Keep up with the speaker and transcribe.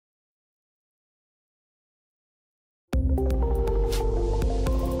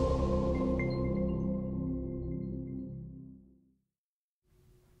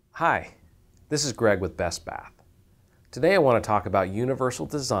Hi, this is Greg with Bestbath. Today I want to talk about universal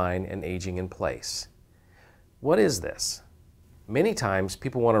design and aging in place. What is this? Many times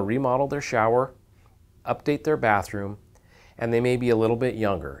people want to remodel their shower, update their bathroom, and they may be a little bit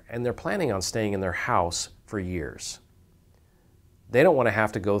younger and they're planning on staying in their house for years. They don't want to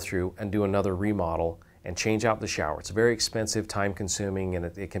have to go through and do another remodel and change out the shower. It's very expensive, time consuming, and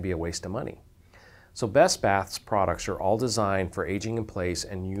it can be a waste of money. So Bestbath's products are all designed for aging in place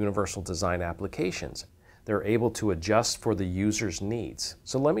and universal design applications. They're able to adjust for the user's needs.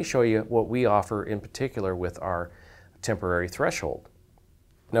 So let me show you what we offer in particular with our temporary threshold.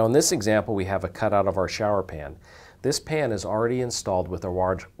 Now in this example we have a cutout of our shower pan. This pan is already installed with a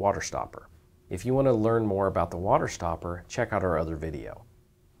water stopper. If you want to learn more about the water stopper, check out our other video.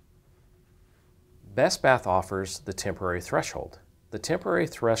 Bestbath offers the temporary threshold. The temporary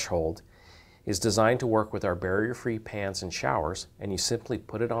threshold is designed to work with our barrier-free pans and showers, and you simply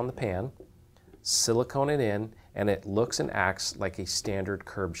put it on the pan, silicone it in, and it looks and acts like a standard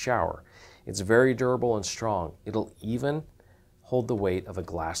curb shower. It's very durable and strong. It'll even hold the weight of a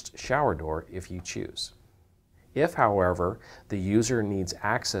glassed shower door if you choose. If, however, the user needs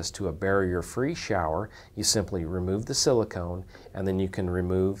access to a barrier-free shower, you simply remove the silicone and then you can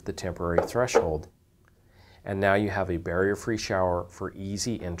remove the temporary threshold. And now you have a barrier-free shower for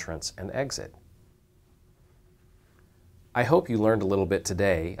easy entrance and exit. I hope you learned a little bit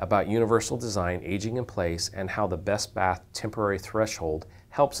today about universal design, aging in place, and how the Bestbath temporary threshold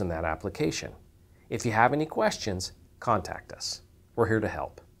helps in that application. If you have any questions, contact us. We're here to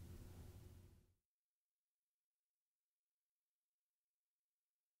help.